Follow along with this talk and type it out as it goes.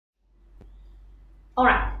All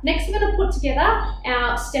right, next we're going to put together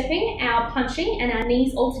our stepping, our punching, and our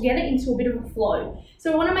knees all together into a bit of a flow.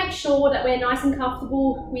 So we want to make sure that we're nice and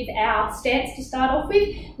comfortable with our stance to start off with.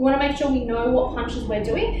 We want to make sure we know what punches we're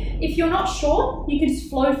doing. If you're not sure, you can just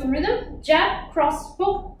flow through them. Jab, cross,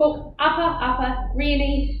 hook, hook, upper, rear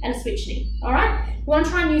knee, and a switch knee. All right? We want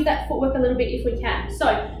to try and use that footwork a little bit if we can.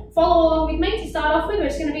 So follow along with me to start off with. We're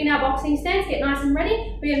just going to be in our boxing stance, get nice and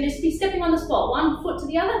ready. We're going to just be stepping on the spot, one foot to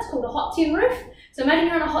the other. It's called a hot tin roof. So imagine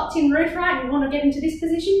you're on a hot tin roof, right? And you want to get into this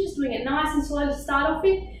position, just doing it nice and slow to start off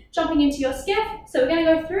with. Jumping into your scaff. So we're going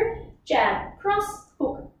to go through jab, cross,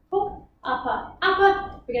 hook, hook, upper.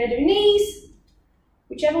 We're going to do knees.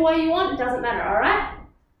 Whichever way you want, it doesn't matter, all right?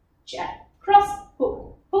 Jab, cross,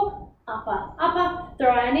 hook, hook, upper. Throw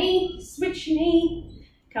our knee, switch knee.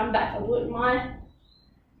 Come back, I'll do it in my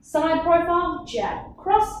side profile. Jab,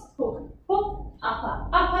 cross, hook, hook,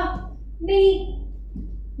 upper, knee,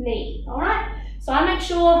 all right? So I make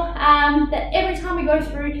sure that every time we go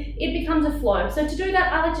through, it becomes a flow. So to do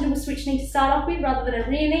that, I like to do a switch knee to start off with rather than a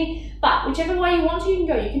rear knee. But whichever way you want to, you can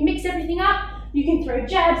go. You can mix everything up. You can throw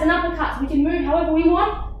jabs and uppercuts. We can move however we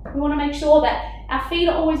want. We want to make sure that our feet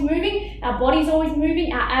are always moving, our body's always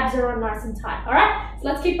moving, our abs are on nice and tight. All right? So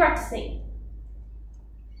let's keep practicing.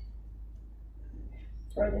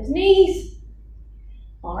 Throw those knees.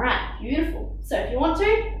 All right, beautiful. So if you want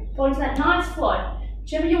to, go into that nice flow.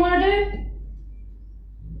 Whichever you want to do.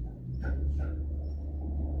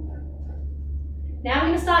 Now we're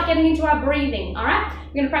going to start getting into our breathing, all right?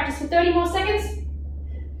 We're going to practice for 30 more seconds.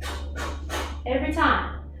 Every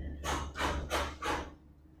time.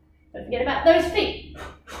 Don't forget about those feet.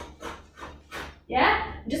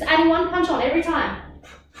 Yeah? Just adding one punch on every time.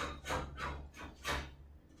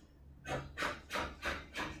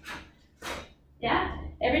 Yeah?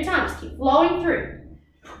 Every time, just keep flowing through.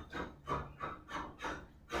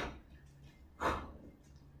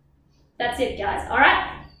 That's it, guys, all right?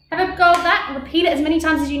 Have a go at that. Repeat it as many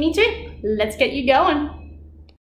times as you need to. Let's get you going.